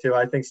Curry too.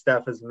 I think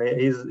Steph is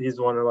he's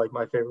one of like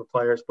my favorite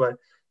players. But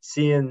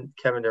seeing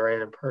Kevin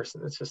Durant in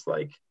person, it's just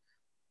like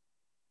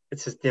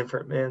it's just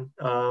different, man.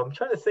 I'm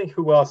trying to think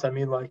who else. I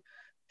mean, like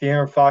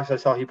De'Aaron Fox. I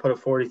saw he put a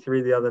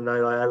 43 the other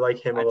night. I like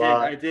him a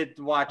lot. I did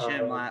watch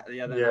him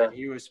the other Yeah, night.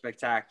 He was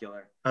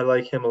spectacular. I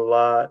like him a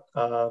lot.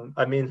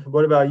 I mean,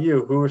 what about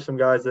you? Who are some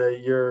guys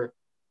that you're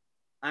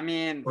I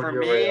mean, on for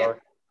your me, radar?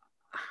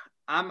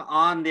 I'm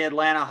on the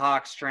Atlanta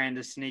Hawks train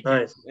to sneak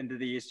Nice. into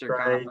the Eastern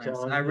Trey, Conference.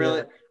 John.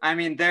 Yeah. I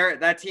mean,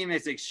 that team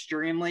is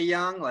extremely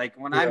young. Like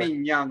when I Yeah.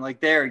 mean young,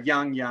 like they're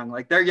young,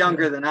 like they're Yeah.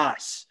 younger than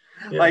us.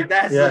 Yeah. Like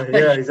that's Yeah.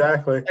 Yeah.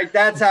 Exactly. like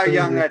that's It's how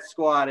young crazy. that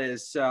squad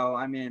is. So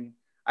I mean,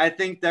 I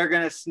think they're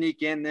gonna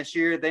sneak in this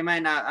year. They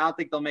might not. I don't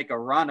think they'll make a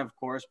run, of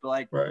course, but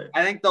like Right.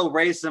 I think they'll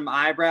raise some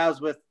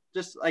eyebrows with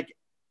just like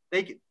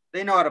they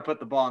know how to put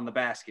the ball in the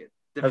basket.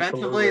 Defensively,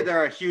 Absolutely.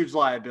 they're a huge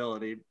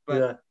liability, but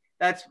Yeah.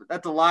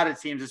 that's a lot of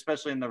teams,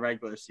 especially in the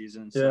regular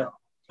season. Yeah. So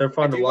They're I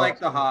fun to do like watch,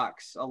 the man.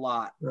 Hawks a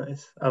lot,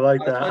 Nice. I like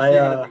that. especially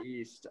out of the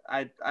East.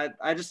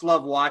 I just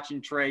love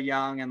watching Trey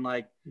Young and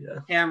like Yeah.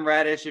 Cam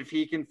Reddish if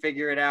he can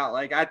figure it out.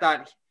 Like I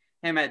thought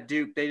him at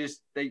Duke,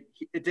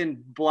 it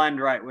didn't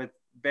blend right with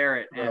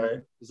Barrett and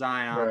Right.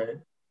 Zion. Right.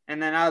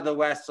 And then out of the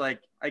West,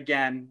 like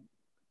again,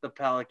 the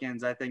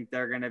Pelicans, I think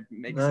they're gonna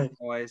make some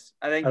Nice. noise.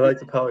 I I think like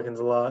the Pelicans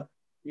a lot.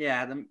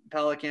 yeah, the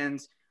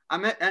Pelicans.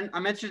 I'm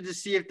interested to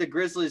see if the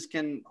Grizzlies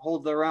can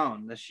hold their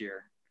own this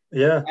year.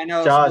 Yeah. I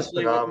know, Ja's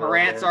especially with phenomenal,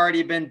 Morant's man.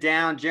 already been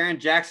down. Jaren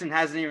Jackson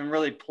hasn't even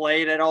really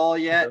played at all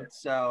yet. Yeah.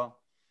 So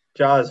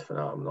Ja's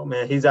phenomenal,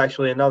 man. He's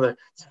actually another.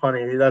 It's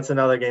funny. That's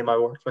another game I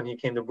worked when he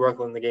came to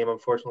Brooklyn. The game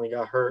unfortunately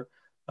got hurt.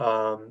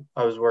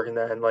 I was working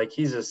that, and like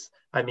he's just.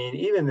 I mean,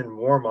 even in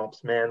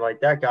warm-ups, man,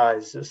 like that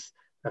guy's just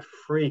a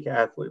freak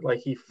athlete. Like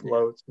he yeah,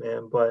 floats,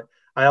 man. But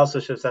I also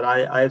should have said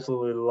I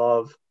absolutely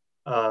love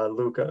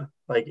Luca.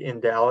 Like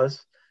in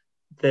Dallas,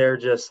 they're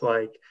just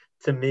like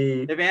to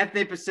me. if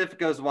Anthony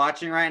Pacifico's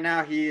watching right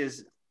now,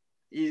 he's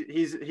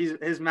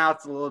his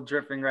mouth's a little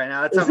dripping right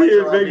now. That's how Is he much I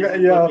a love big? me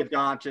some Yeah, Luka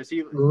Doncic.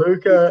 Huge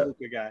Luca.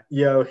 Luka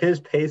guy. His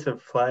pace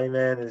of play,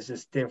 man, is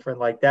just different.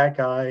 Like that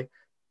guy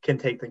can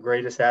take the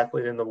greatest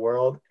athlete in the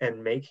world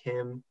and make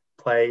him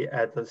play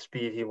at the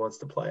speed he wants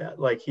to play at.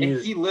 Like And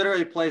he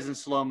literally plays in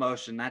slow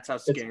motion. That's how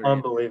it's scary it is.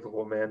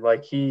 unbelievable, man.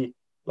 Like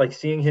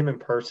seeing him in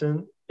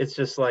person, it's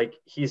just like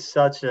he's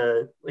such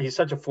a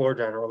floor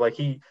general. Like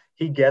he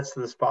gets to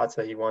the spots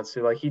that he wants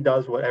to. Like he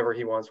does whatever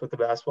he wants with the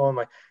basketball. And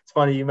like it's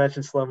funny you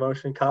mentioned slow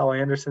motion. Kyle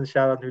Anderson,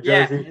 shout out New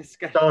Yeah, Jersey.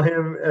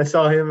 I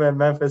saw him at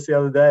Memphis the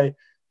other day,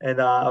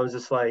 and I was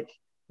just like,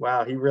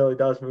 wow, he really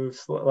does move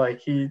slow.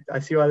 Like I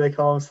see why they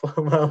call him slow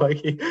mo.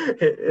 Like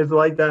it's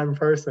like that in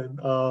person.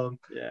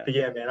 yeah. But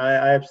yeah, man,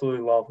 I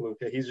absolutely love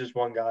Luca. He's just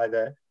one guy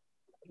that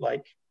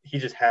like he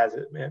just has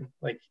it, man.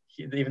 Like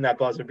even that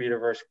buzzer beater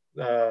versus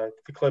the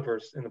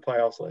Clippers in the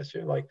playoffs last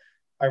year. Like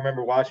I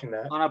remember watching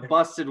that. On a And,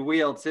 busted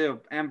wheel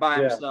too, and by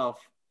yeah, himself.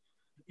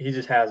 he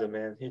just has it,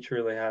 man. He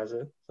truly has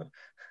it. So,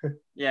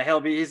 Yeah,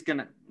 he's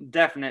gonna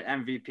definite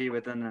MVP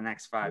within the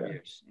next 5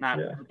 years, not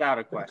yeah, without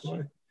a definitely,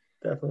 question.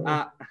 definitely.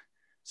 Uh,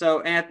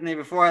 so Anthony,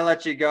 before I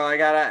let you go, I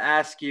gotta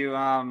ask you,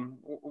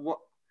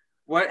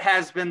 what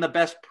has been the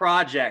best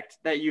project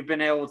that you've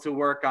been able to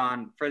work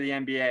on for the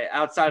NBA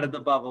outside of the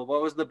bubble?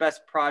 What was the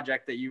best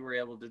project that you were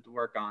able to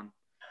work on?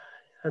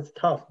 That's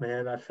tough,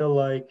 man. I feel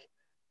like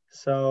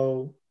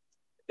so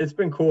it's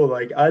been cool.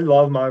 Like I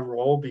love my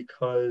role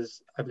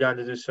because I've gotten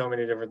to do so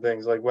many different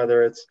things. Like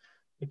whether it's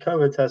the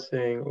COVID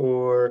testing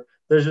or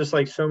there's just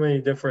like so many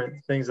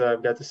different things that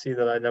I've got to see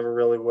that I never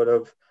really would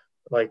have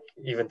like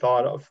even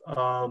thought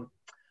of.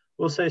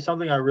 We'll say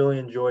something I really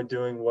enjoyed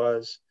doing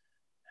was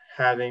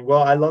having.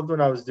 Well, I loved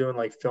when I was doing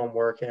like film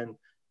work and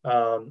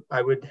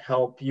I would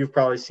help. You've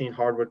probably seen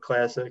Hardwood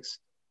Classics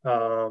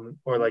or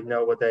like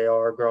know what they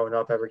are. Growing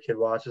up, every kid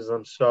watches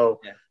them. So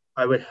Yeah.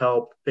 I would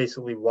help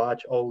basically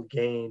watch old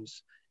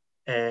games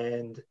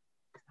and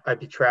I'd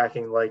be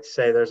tracking like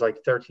say there's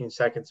like 13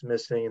 seconds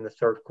missing in the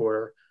third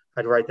quarter.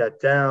 I'd write that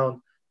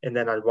down and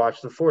then I'd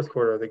watch the fourth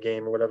quarter of the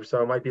game or whatever.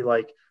 So it might be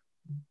like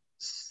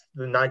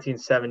the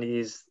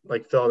 1970s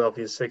like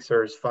Philadelphia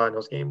Sixers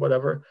finals game,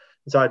 whatever.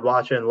 And so I'd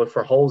watch it and look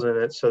for holes in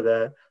it so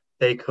that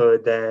they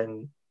could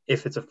then,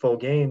 if it's a full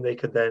game, they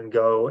could then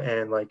go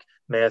and like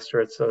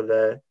master it so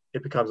that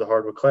it becomes a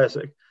hardwood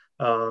classic.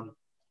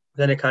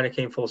 Then it kind of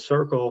came full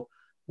circle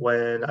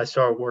when I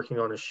started working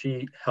on a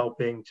sheet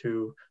helping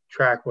to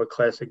track what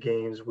classic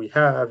games we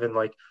have and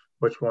like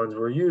which ones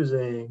we're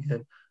using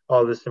and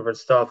all this different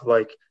stuff,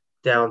 like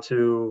down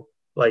to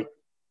like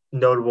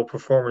notable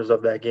performers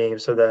of that game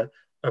so that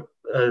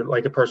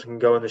like a person can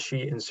go in the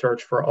sheet and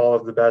search for all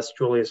of the best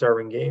Julius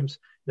Erving games.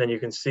 Then you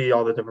can see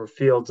all the different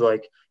fields.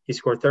 Like he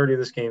scored 30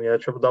 this game, he had a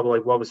triple double.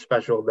 Like what was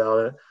special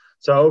about it?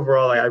 So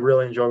overall, like, I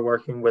really enjoy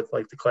working with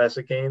like the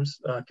classic games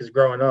because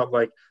growing up,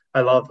 like I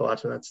loved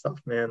watching that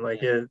stuff, man.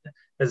 Like Yeah. it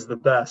is the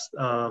best.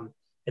 And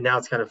now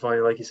it's kind of funny,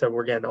 like you said,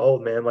 we're getting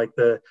old, man. Like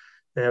the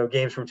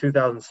games from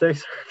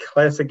 2006 are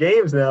classic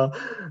games now.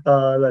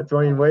 That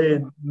Dwayne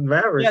Wade Yeah,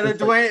 Mavericks. the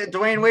It's like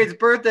Dwayne Wade's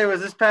birthday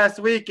was this past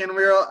week, and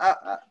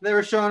they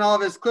were showing all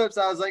of his clips.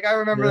 I was like, I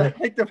remember yeah. that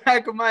like the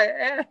back of my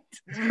head.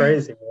 It's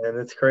crazy, man.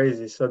 It's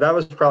crazy. So that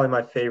was probably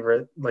my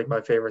favorite, like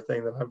my favorite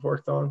thing that I've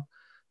worked on.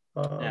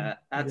 Yeah,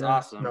 that's Yeah,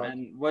 awesome. no,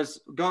 And was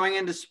going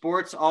into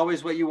sports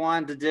always what you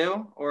wanted to do,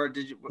 yeah, or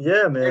did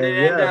man. it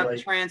end Yeah, up like,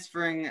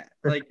 transferring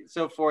like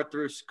so forth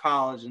through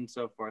college and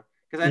so forth?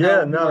 Because I know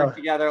yeah, we worked no,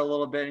 together a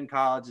little bit in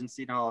college and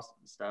Seton Hall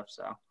and stuff.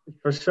 So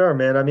for sure,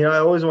 man. I mean, I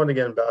always wanted to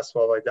get in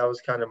basketball. Like that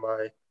was kind of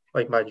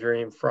my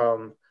dream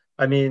from,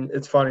 I mean,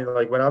 it's funny,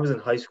 like when I was in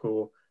high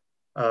school,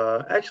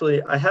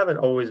 actually, I haven't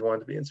always wanted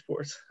to be in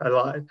sports. I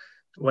lied.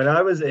 When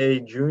I was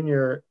a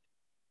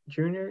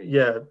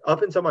yeah,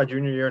 up until my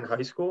junior year in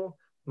high school,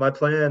 my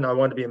plan, I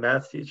wanted to be a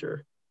math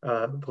teacher.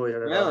 Believe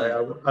it or not,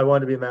 really, I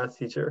wanted to be a math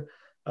teacher.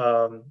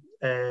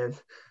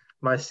 And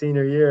my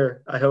senior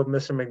year, I hope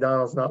Mr.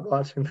 McDonald's not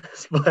watching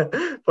this, but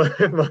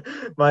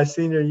my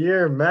senior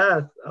year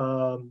math,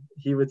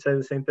 he would say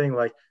the same thing.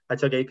 Like I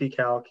took AP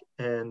Calc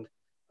and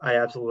I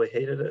absolutely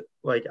hated it.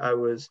 Like I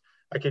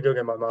could go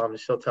get my mom and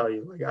she'll tell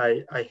you,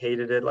 like I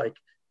hated it. Like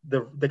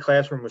the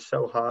classroom was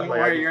so hot, don't like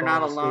I'd worry, be you're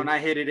not falling alone. asleep. I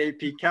hated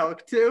AP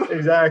Calc too.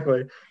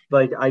 Exactly.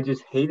 Like I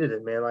just hated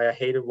it, man. Like I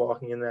hated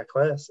walking in that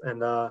class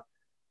and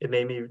it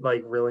made me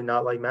like really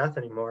not like math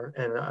anymore.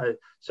 And I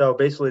so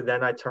basically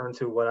then I turned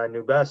to what I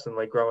knew best and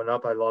like growing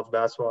up I loved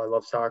basketball, I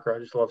love soccer, I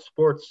just love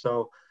sports.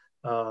 So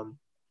um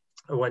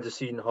I went to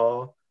Seton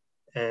Hall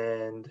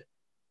and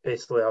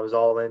basically I was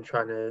all in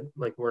trying to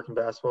like work in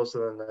basketball. So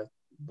then I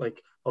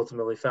like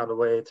ultimately found a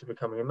way to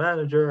becoming a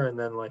manager and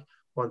then like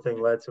one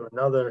thing led to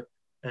another.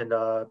 And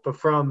but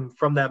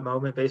from that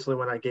moment, basically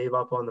when I gave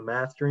up on the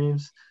math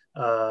dreams,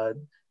 uh,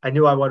 I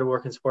knew I wanted to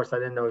work in sports. I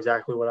didn't know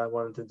exactly what I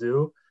wanted to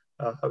do.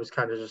 I was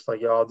kind of just like,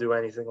 yo, I'll do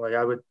anything. Like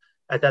I would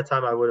at that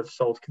time I would have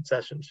sold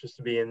concessions just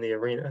to be in the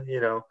arena, you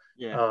know.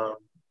 Yeah. Um,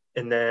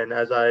 and then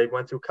as I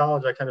went through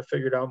college, I kind of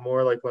figured out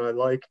more like what I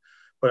like,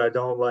 what I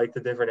don't like,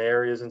 the different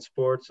areas in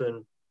sports.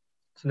 And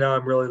so now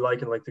I'm really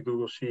liking like the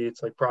Google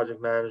Sheets, like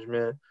project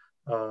management,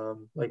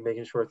 like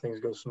making sure things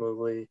go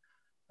smoothly,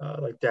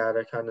 like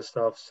data kind of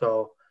stuff.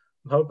 So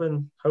I'm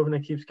hoping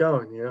it keeps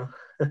going, you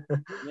know?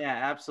 Yeah,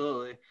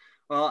 absolutely.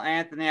 Well,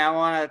 Anthony, I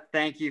want to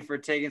thank you for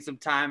taking some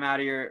time out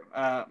of your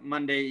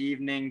Monday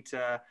evening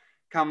to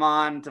come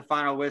on to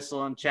Final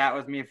Whistle and chat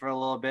with me for a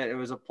little bit. It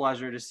was a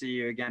pleasure to see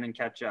you again and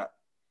catch up.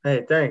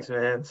 Hey, thanks,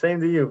 man.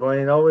 Same to you,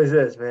 Blaine. Always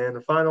is, man.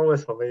 The final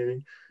whistle,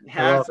 baby. I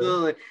Yeah, love it.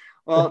 absolutely.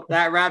 Well,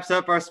 that wraps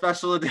up our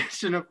special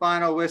edition of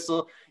Final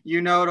Whistle.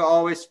 You know to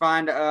always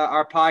find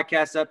our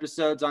podcast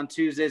episodes on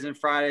Tuesdays and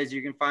Fridays.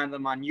 You can find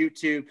them on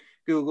YouTube,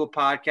 Google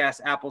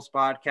Podcasts, Apple's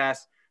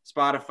Podcasts,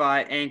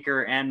 Spotify,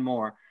 Anchor, and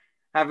more.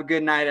 Have a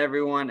good night,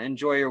 everyone.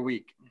 Enjoy your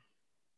week.